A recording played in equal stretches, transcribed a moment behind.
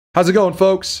How's it going,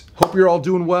 folks? Hope you're all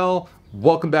doing well.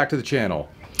 Welcome back to the channel.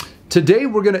 Today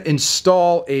we're going to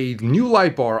install a new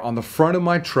light bar on the front of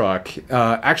my truck,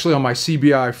 actually on my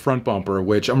CBI front bumper,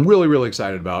 which I'm really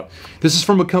excited about. This is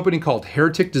from a company called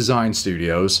Heretic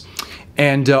Studios,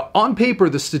 and on paper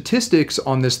the statistics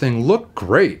on this thing look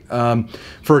great.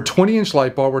 For a 20-inch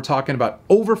light bar, we're talking about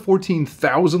over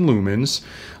 14,000 lumens,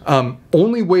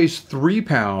 only weighs 3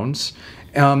 pounds,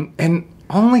 and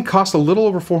only cost a little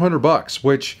over 400 bucks,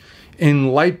 which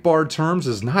in light bar terms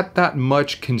is not that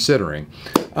much considering.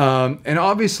 And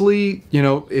obviously, you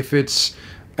know, if it's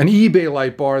an eBay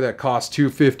light bar that costs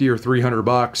 $250 or 300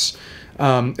 bucks,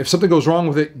 if something goes wrong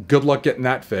with it, good luck getting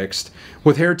that fixed.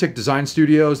 With Heretic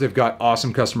Studios, they've got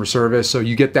awesome customer service, so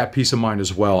you get that peace of mind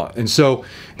as well. And so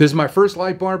this is my first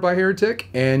light bar by Heretic,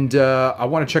 and I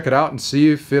want to check it out and see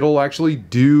if it'll actually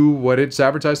do what it's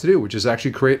advertised to do, which is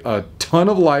actually create a ton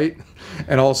of light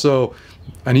and also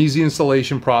an easy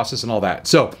installation process and all that.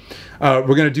 So we're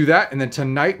going to do that, and then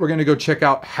tonight we're going to go check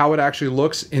out how it actually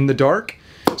looks in the dark.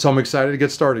 So I'm excited to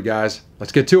get started, guys.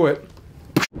 Let's get to it.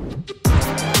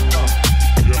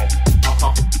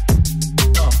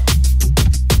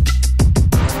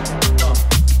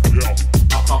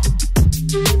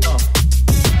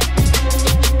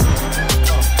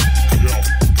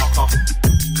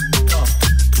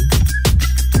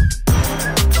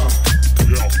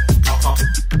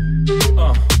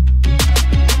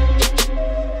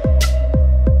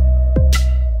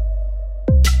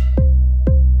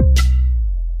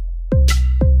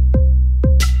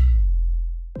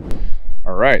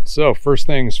 Alright, so first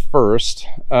things first,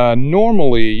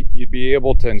 normally you'd be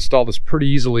able to install this pretty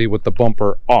easily with the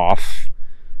bumper off,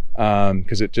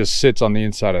 because it just sits on the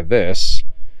inside of this,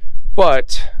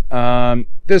 but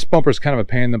this bumper is kind of a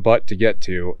pain in the butt to get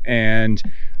to, and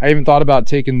I even thought about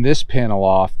taking this panel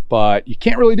off, but you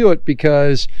can't really do it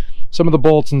because some of the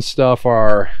bolts and stuff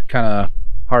are kind of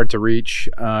hard to reach.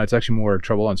 It's actually more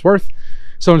trouble than it's worth.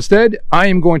 So instead, I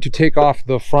am going to take off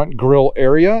the front grille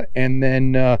area and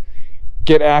then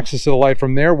get access to the light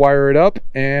from there, wire it up,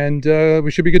 and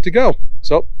we should be good to go.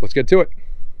 So let's get to it.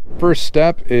 First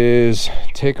step is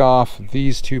take off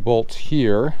these 2 bolts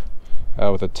here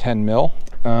with a 10 mil,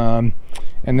 and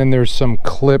then there's some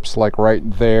clips like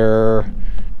right there,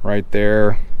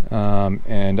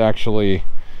 and actually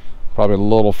probably a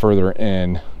little further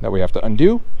in that we have to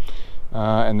undo,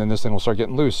 and then this thing will start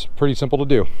getting loose. Pretty simple to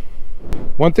do.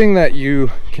 One thing that you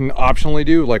can optionally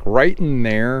do, like right in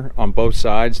there on both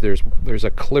sides, there's a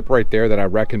clip right there that I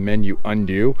recommend you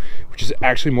undo, which is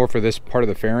actually more for this part of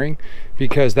the fairing,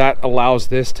 because that allows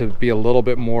this to be a little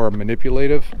bit more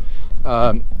manipulative.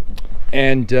 Same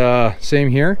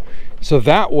here. So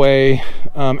that way,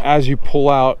 as you pull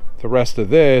out the rest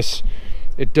of this,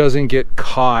 it doesn't get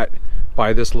caught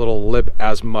by this little lip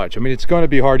as much. I mean, it's going to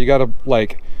be hard. You got to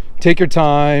like take your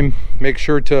time, make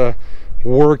sure to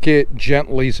work it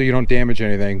gently so you don't damage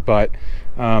anything, but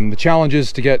the challenge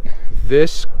is to get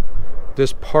this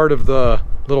part of the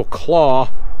little claw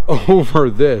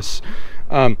over this,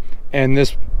 and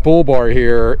this bull bar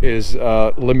here is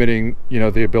limiting, you know,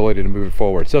 the ability to move it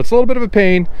forward. So it's a little bit of a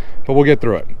pain, but we'll get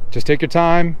through it. Just take your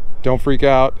time, don't freak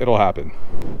out, it'll happen.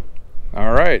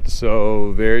 All right,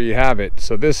 so there you have it.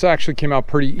 So this actually came out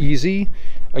pretty easy.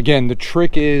 Again, the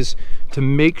trick is to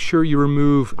make sure you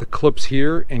remove the clips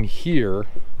here and here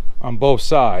on both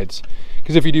sides,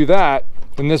 because if you do that,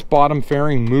 then this bottom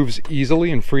fairing moves easily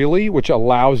and freely, which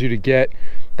allows you to get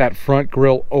that front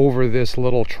grille over this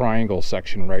little triangle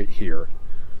section right here.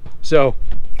 So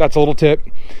that's a little tip.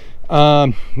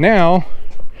 Now,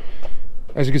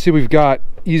 as you can see, we've got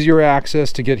easier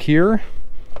access to get here.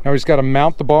 Now we just got to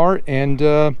mount the bar and do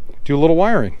a little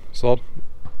wiring. So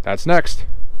that's next.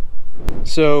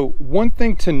 So one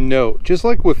thing to note, just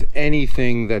like with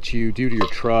anything that you do to your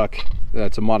truck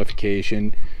that's a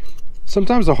modification,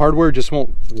 sometimes the hardware just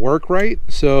won't work right.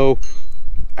 So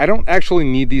I don't actually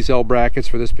need these L brackets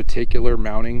for this particular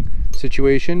mounting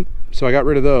situation, so I got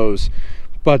rid of those.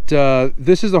 But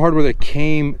this is the hardware that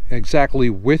came exactly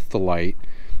with the light,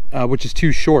 which is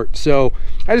too short. So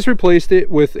I just replaced it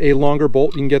with a longer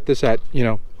bolt. You can get this at, you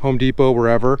know, Home Depot,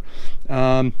 wherever,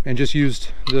 and just used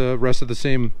the rest of the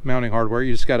same mounting hardware.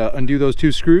 You just got to undo those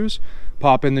 2 screws,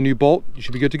 pop in the new bolt, you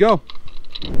should be good to go.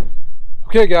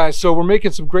 Okay guys, so we're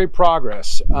making some great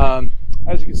progress.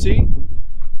 As you can see,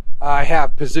 I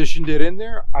have positioned it in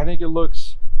there. I think it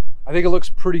looks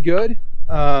pretty good.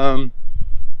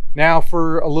 Now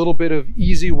for a little bit of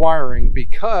easy wiring,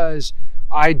 because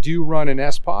I do run an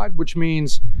SPOD, which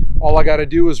means all I got to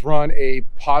do is run a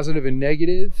positive and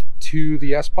negative to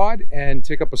the SPOD and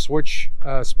take up a switch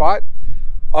spot.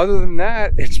 Other than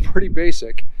that, it's pretty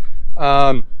basic.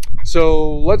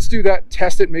 So let's do that,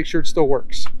 test it, make sure it still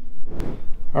works.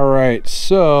 All right,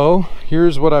 so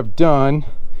here's what I've done.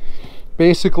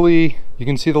 Basically, you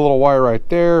can see the little wire right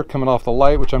there coming off the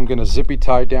light, which I'm gonna zippy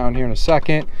tie down here in a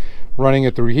second. Running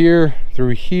it through here,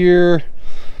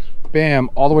 bam,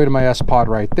 all the way to my SPOD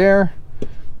right there.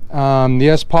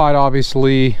 The SPOD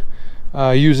obviously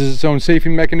uses its own safety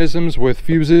mechanisms with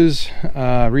fuses,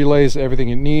 relays, everything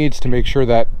it needs to make sure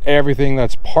that everything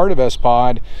that's part of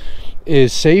SPOD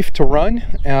is safe to run,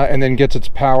 and then gets its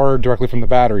power directly from the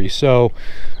battery. So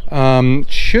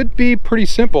should be pretty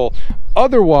simple.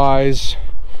 Otherwise,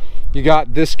 you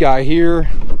got this guy here,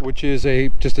 which is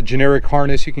just a generic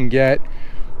harness you can get.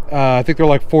 I think they're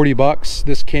like 40 bucks.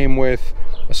 This came with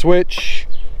a switch,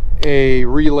 a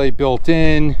relay built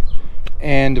in,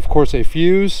 and of course a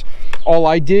fuse. All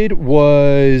I did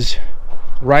was,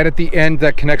 right at the end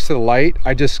that connects to the light,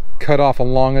 I just cut off a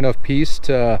long enough piece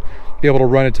to be able to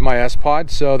run it to my SPOD,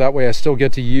 so that way I still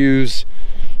get to use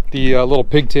the little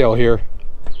pigtail here.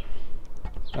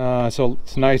 So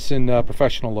it's nice and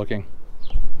professional looking.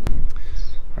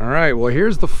 All right, well,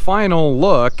 here's the final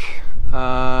look.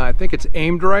 I think it's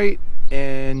aimed right,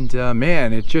 and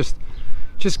man, it just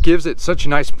gives it such a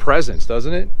nice presence,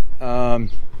 doesn't it? I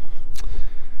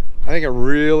think it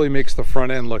really makes the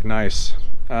front end look nice.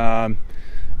 All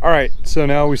right, so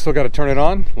now we still got to turn it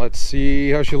on. Let's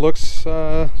see how she looks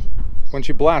when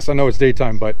she blasts. I know it's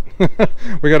daytime, but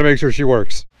we got to make sure she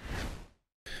works.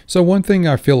 So one thing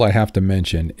I feel I have to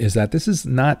mention is that this is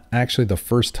not actually the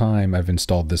first time I've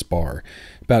installed this bar.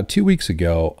 About 2 weeks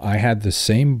ago, I had the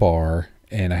same bar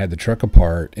and I had the truck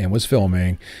apart and was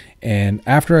filming. And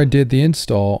after I did the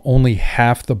install, only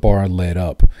half the bar lit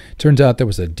up. Turns out there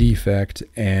was a defect,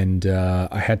 and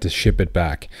I had to ship it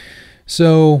back.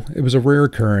 So it was a rare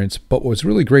occurrence, but what's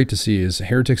really great to see is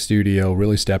Heretic Studio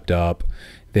really stepped up.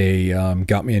 They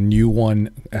got me a new one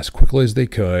as quickly as they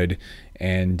could.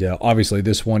 And obviously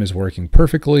this one is working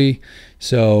perfectly.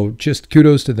 So just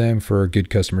kudos to them for good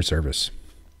customer service.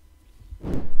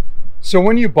 So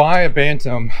when you buy a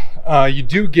Bantam, you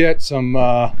do get some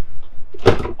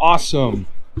awesome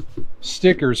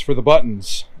stickers for the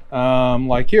buttons,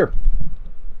 like here.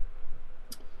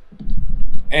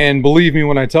 And believe me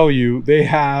when I tell you, they've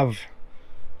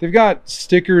got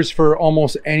stickers for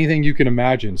almost anything you can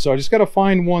imagine. So I just got to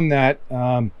find one that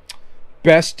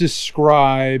best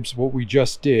describes what we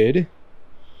just did.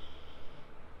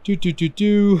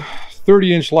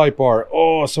 30-inch light bar.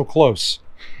 Oh, so close.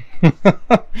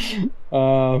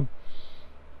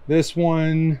 This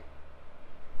one,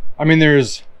 I mean,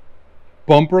 there's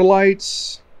bumper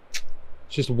lights.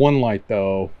 It's just one light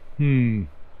though.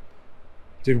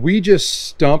 Did we just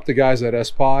stump the guys at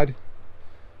SPOD?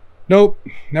 Nope,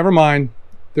 never mind.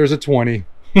 There's a 20.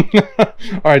 All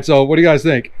right, so what do you guys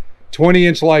think?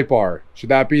 20-inch light bar. Should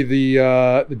that be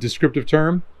the descriptive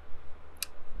term?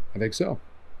 I think so.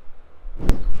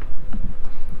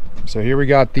 So here we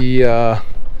got the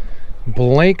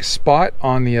blank spot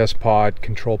on the SPOD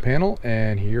control panel,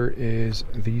 and here is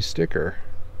the sticker.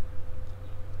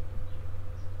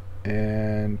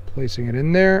 And placing it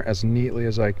in there as neatly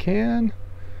as I can.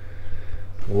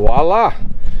 Voila!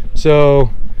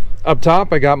 So up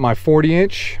top I got my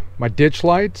 40-inch, my ditch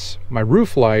lights, my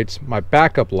roof lights, my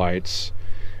backup lights.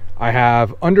 I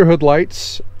have underhood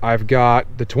lights. I've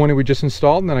got the 20 we just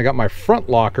installed, and then I got my front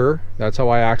locker. That's how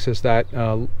I access that,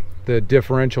 the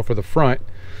differential for the front.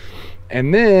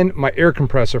 And then my air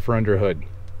compressor for underhood.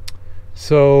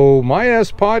 So my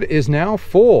SPOD is now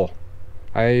full.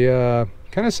 I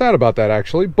kind of sad about that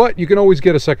actually, but you can always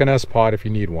get a second SPOD if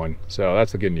you need one. So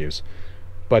that's the good news.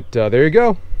 But there you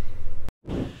go.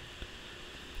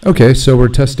 Okay, so we're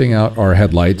testing out our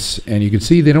headlights, and you can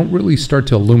see they don't really start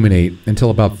to illuminate until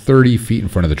about 30 feet in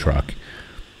front of the truck.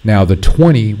 Now the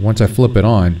 20, once I flip it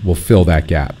on, will fill that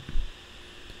gap.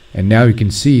 And now you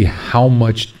can see how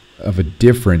much of a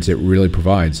difference it really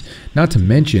provides. Not to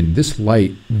mention, this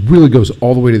light really goes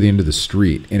all the way to the end of the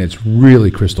street, and it's really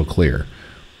crystal clear.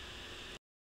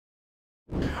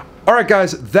 All right,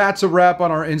 guys, that's a wrap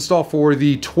on our install for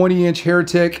the 20-inch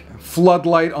Heretic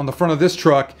floodlight on the front of this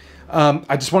truck.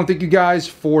 I just want to thank you guys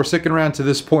for sticking around to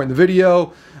this point in the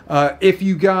video. If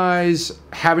you guys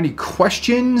have any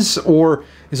questions, or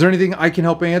is there anything I can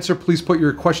help answer, please put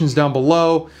your questions down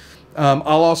below.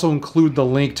 I'll also include the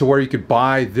link to where you could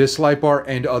buy this light bar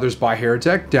and others by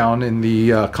Heretic down in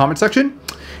the comment section.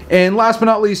 And last but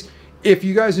not least, if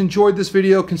you guys enjoyed this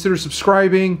video, consider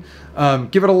subscribing.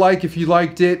 Give it a like if you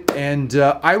liked it, and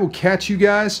I will catch you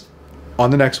guys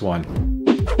on the next one.